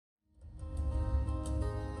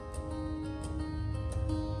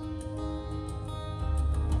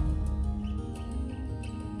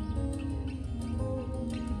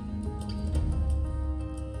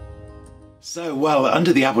So, well,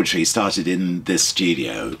 Under the Apple Tree started in this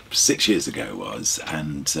studio 6 years ago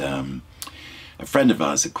and a friend of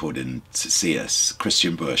ours had called in to see us,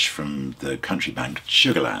 Christian Bush from the country band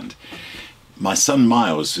Sugarland. My son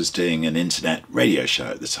Miles was doing an internet radio show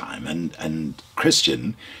at the time, and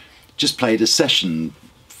Christian just played a session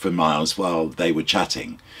for Miles while they were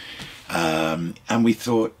chatting. And we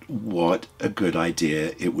thought what a good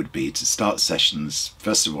idea it would be to start sessions,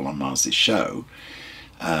 first of all, on Miles's show.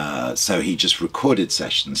 So he just recorded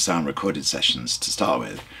sessions, sound recorded sessions to start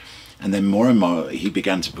with. And then more and more he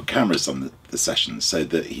began to put cameras on the sessions so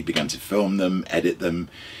that he began to film them, edit them.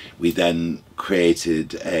 We then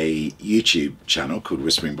created a YouTube channel called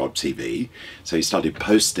Whispering Bob TV. So he started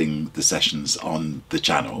posting the sessions on the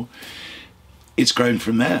channel. It's grown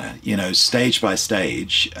from there, you know, stage by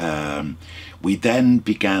stage. We then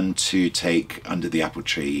began to take Under the Apple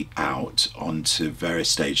Tree out onto various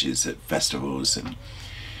stages at festivals and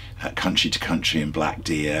Country to Country and Black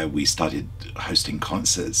Deer. We started hosting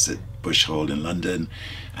concerts at Bush Hall in London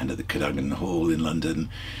and at the Cadogan Hall in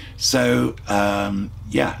London. So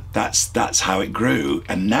yeah, that's how it grew.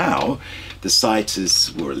 And now the site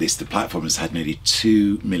is, or at least the platform, has had nearly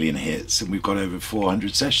 2 million hits, and we've got over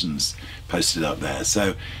 400 sessions posted up there.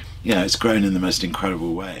 So, you know, it's grown in the most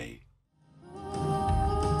incredible way.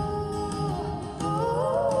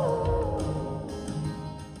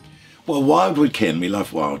 Well, Wildwood Kin, we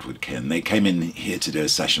love Wildwood Kin. They came in here to do a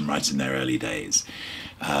session right in their early days.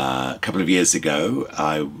 A couple of years ago,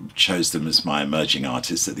 I chose them as my emerging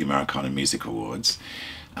artist at the Americana Music Awards.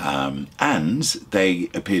 And they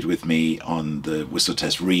appeared with me on the Whistle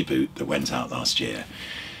Test reboot that went out last year.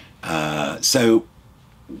 So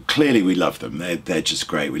clearly we love them. They're just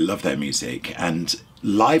great. We love their music. And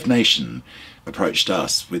Live Nation approached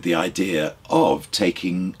us with the idea of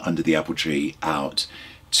taking Under the Apple Tree out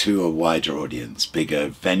to a wider audience, bigger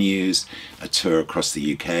venues, a tour across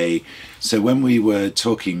the UK. So when we were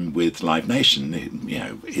talking with Live Nation, you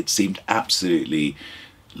know, it seemed absolutely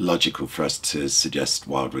logical for us to suggest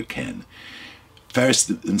Wildwood Kin. Ferris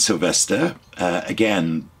and Sylvester,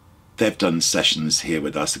 again, they've done sessions here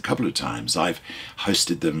with us a couple of times. I've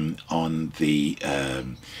hosted them on the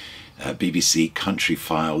BBC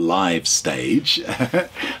Countryfile live stage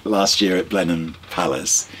last year at Blenheim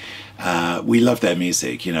Palace. We love their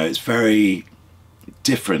music, you know, it's very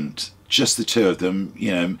different, just the two of them,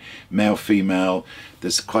 you know, male, female.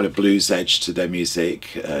 There's quite a blues edge to their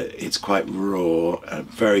music. It's quite raw,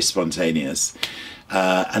 very spontaneous.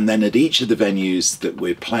 And then at each of the venues that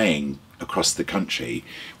we're playing across the country,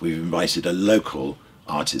 we've invited a local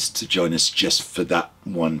artist to join us just for that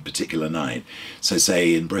one particular night. So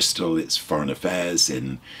say in Bristol it's Foreign Affairs,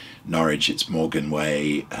 in Norwich it's Morgan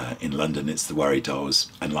Way, in London it's the Worry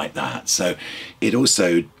Dolls, and like that. So it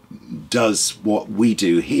also does what we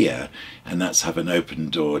do here, and that's have an open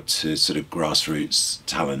door to sort of grassroots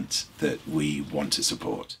talent that we want to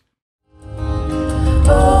support.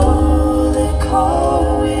 Oh, the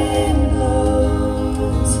cold wind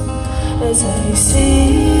blows as I sit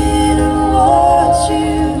and watch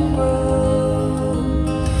you grow.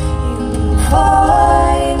 You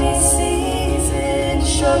find this season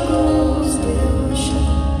struggles will show.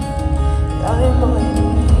 I'm on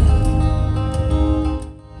your way.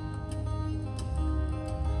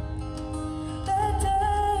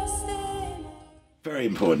 Very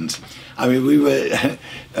important. I mean, we were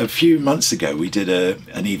a few months ago, we did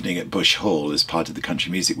an evening at Bush Hall as part of the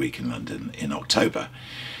Country Music Week in London in October,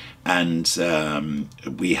 and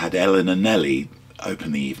we had Eleanor Nelly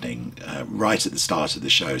open the evening right at the start of the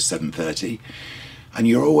show, 7:30, and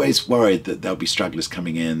you're always worried that there'll be stragglers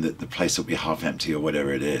coming in, that the place will be half empty or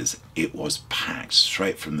whatever it is. It was packed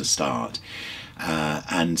straight from the start,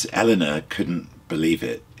 and Eleanor couldn't believe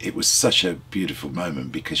it. It was such a beautiful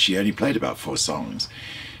moment because she only played about 4 songs,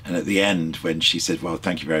 and at the end, when she said, well,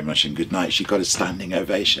 thank you very much and good night, she got a standing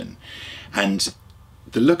ovation. And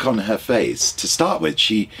the look on her face, to start with,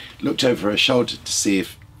 she looked over her shoulder to see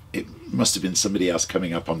if it must have been somebody else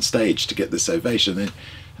coming up on stage to get this ovation, and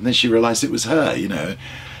then she realized it was her, you know.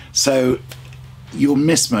 So you'll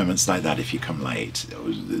miss moments like that if you come late.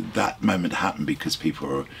 That moment happened because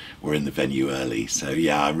people were in the venue early. So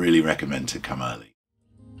yeah, I really recommend to come early.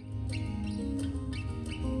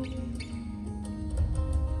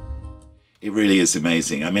 It really is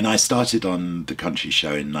amazing. I mean, I started on the country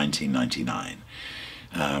show in 1999.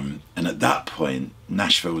 And at that point,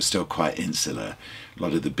 Nashville was still quite insular. A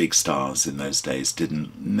lot of the big stars in those days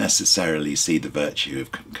didn't necessarily see the virtue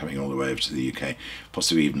of coming all the way over to the UK,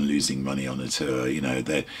 possibly even losing money on a tour. You know,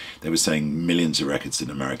 they were selling millions of records in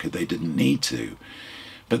America. They didn't need to.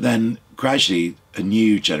 But then gradually a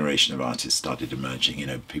new generation of artists started emerging, you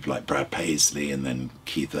know, people like Brad Paisley and then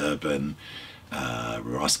Keith Urban,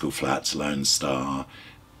 Rascal Flatts, Lone Star,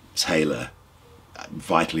 Taylor,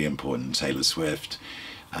 vitally important, Taylor Swift,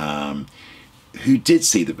 who did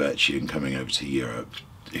see the virtue in coming over to Europe,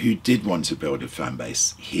 who did want to build a fan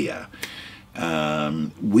base here.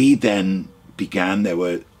 We then began, there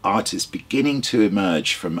were artists beginning to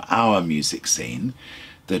emerge from our music scene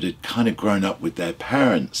that had kind of grown up with their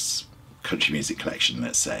parents' country music collection,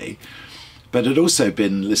 let's say, but had also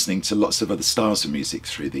been listening to lots of other styles of music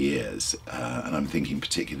through the years. And I'm thinking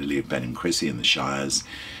particularly of Ben and Chrissy and the Shires,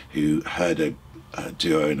 who heard a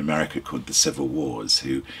duo in America called the Civil Wars,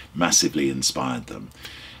 who massively inspired them.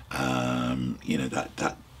 You know,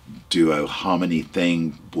 that duo harmony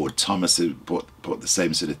thing, Ward Thomas brought the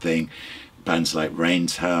same sort of thing. Bands like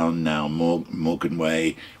Raintown, now Morgan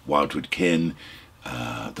Way, Wildwood Kin,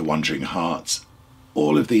 The Wandering Hearts.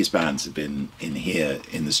 All of these bands have been in here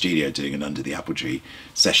in the studio doing an Under the Apple Tree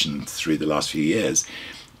session through the last few years.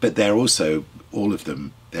 But they're also, all of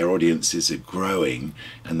them, their audiences are growing,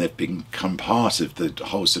 and they've become part of the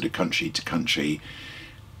whole sort of country to country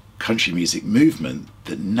music movement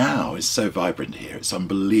that now is so vibrant here. It's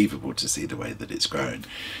unbelievable to see the way that it's grown.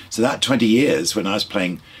 So that 20 years, when I was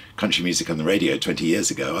playing country music on the radio 20 years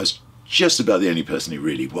ago, I was just about the only person who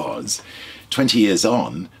really was. 20 years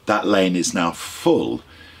on, that lane is now full.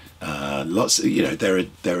 Lots of, you know, there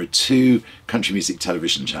are 2 country music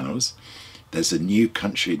television channels. There's a new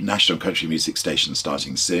national country music station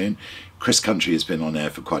starting soon. Chris Country has been on air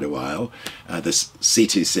for quite a while. There's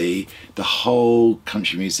C2C. The whole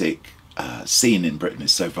country music scene in Britain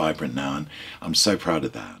is so vibrant now, and I'm so proud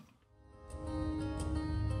of that.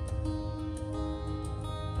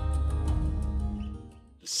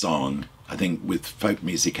 The song, I think with folk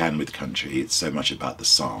music and with country, it's so much about the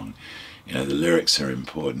song. You know, the lyrics are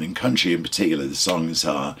important. In country in particular, the songs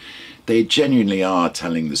they genuinely are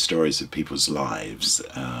telling the stories of people's lives.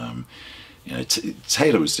 You know,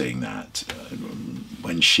 Taylor was doing that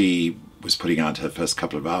when she was putting out her first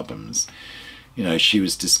couple of albums. You know, she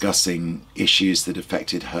was discussing issues that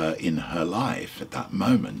affected her in her life at that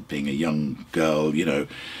moment, being a young girl, you know,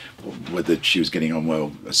 whether she was getting on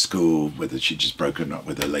well at school, whether she'd just broken up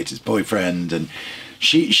with her latest boyfriend. And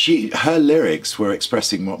her lyrics were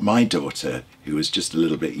expressing what my daughter, who was just a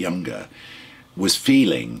little bit younger, was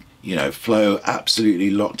feeling. You know, Flo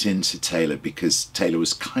absolutely locked into Taylor because Taylor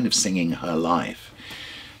was kind of singing her life.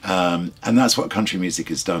 And that's what country music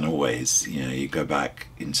has done always. You know, you go back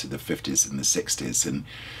into the 50s and the 60s and,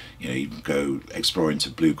 you know, you go explore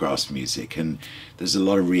into bluegrass music, and there's a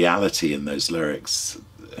lot of reality in those lyrics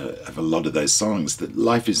of a lot of those songs, that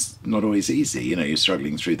life is not always easy. You know, you're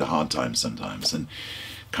struggling through the hard times sometimes, and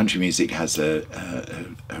country music has a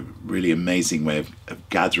really amazing way of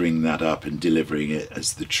gathering that up and delivering it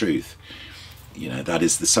as the truth. You know, that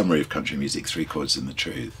is the summary of country music, 3 chords and the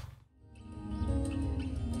truth.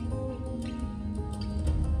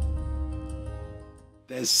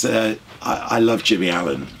 There's, I love Jimmy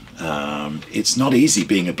Allen. It's not easy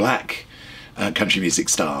being a black country music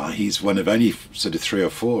star. He's one of only sort of 3 or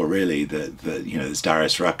 4 really that you know, there's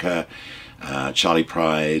Darius Rucker, Charley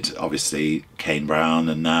Pride, obviously Kane Brown,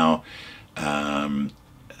 and now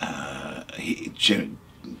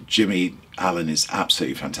Jimmy Allen is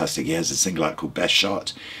absolutely fantastic. He has a single out called Best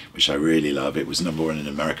Shot, which I really love. It was #1 in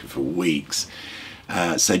America for weeks.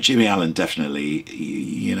 So Jimmy Allen, definitely.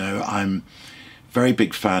 You know, I'm a very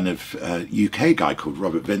big fan of a UK guy called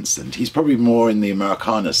Robert Vincent. He's probably more in the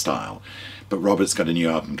Americana style, but Robert's got a new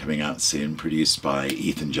album coming out soon, produced by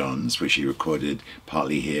Ethan Johns, which he recorded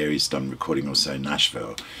partly here. He's done recording also in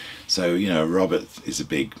Nashville. So, you know, Robert is a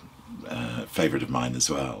big favourite of mine as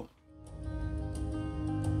well.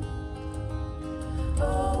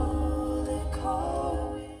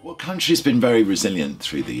 Well, country's been very resilient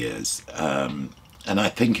through the years, and I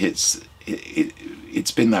think it's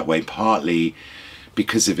been that way partly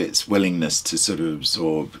because of its willingness to sort of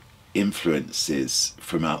absorb influences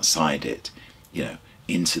from outside it, you know,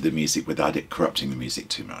 into the music without it corrupting the music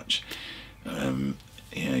too much. You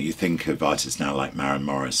know, you think of artists now like Maren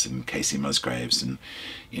Morris and Casey Musgraves, and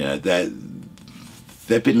you know,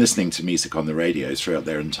 they've been listening to music on the radio throughout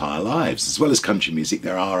their entire lives. As well as country music,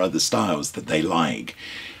 there are other styles that they like,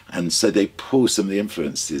 and so they pull some of the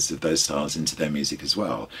influences of those styles into their music as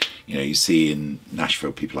well. You know, you see in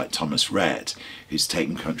Nashville people like Thomas Rhett, who's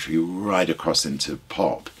taken country right across into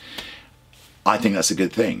pop. I think that's a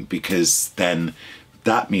good thing, because then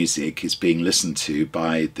that music is being listened to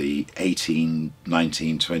by the 18,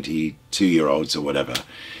 19, 22-year-olds or whatever.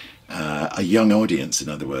 A young audience, in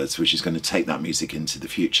other words, which is going to take that music into the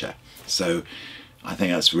future. So I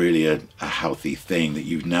think that's really a healthy thing, that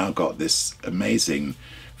you've now got this amazing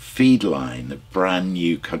feed line of brand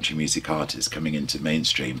new country music artists coming into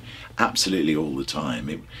mainstream absolutely all the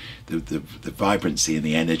time. The vibrancy and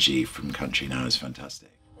the energy from country now is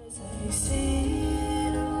fantastic. As I sit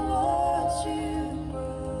and watch you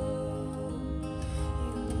grow,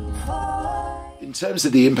 you find. In terms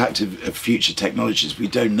of the impact of future technologies, we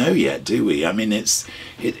don't know yet, do we? I mean, it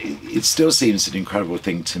still seems an incredible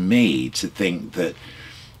thing to me to think that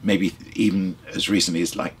maybe even as recently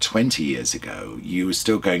as like 20 years ago, you were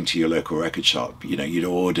still going to your local record shop. You know, you'd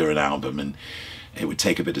order an album and it would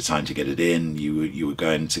take a bit of time to get it in. You were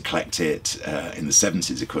going to collect it. In the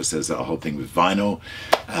 70s, of course, there was that whole thing with vinyl,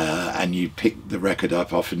 and you pick the record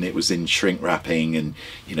up. Often it was in shrink wrapping, and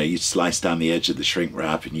you know, you'd slice down the edge of the shrink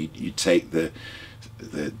wrap, and you take the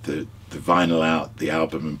vinyl out, the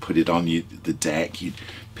album, and put it on the deck. You'd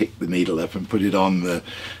pick the needle up and put it on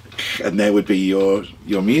and there would be your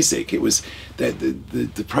music. It was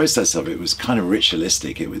the process of it was kind of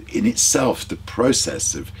ritualistic. It was in itself, the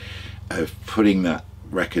process of putting that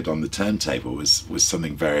record on the turntable was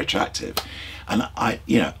something very attractive, and I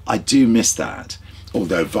do miss that.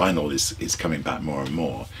 Although vinyl is coming back more and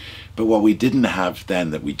more, but what we didn't have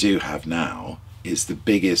then that we do have now is the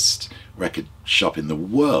biggest record shop in the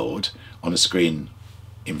world on a screen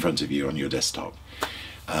in front of you on your desktop.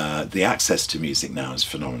 The access to music now is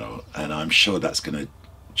phenomenal, and I'm sure that's going to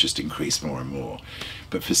just increase more and more.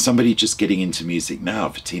 But for somebody just getting into music now,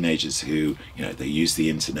 for teenagers who, you know, they use the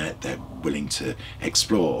internet, they're willing to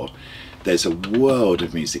explore, there's a world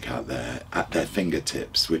of music out there at their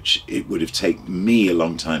fingertips, which it would have taken me a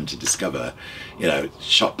long time to discover, you know,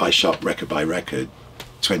 shop by shop, record by record,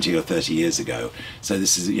 20 or 30 years ago. So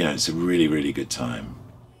this is, you know, it's a really, really good time.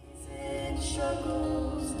 Struggle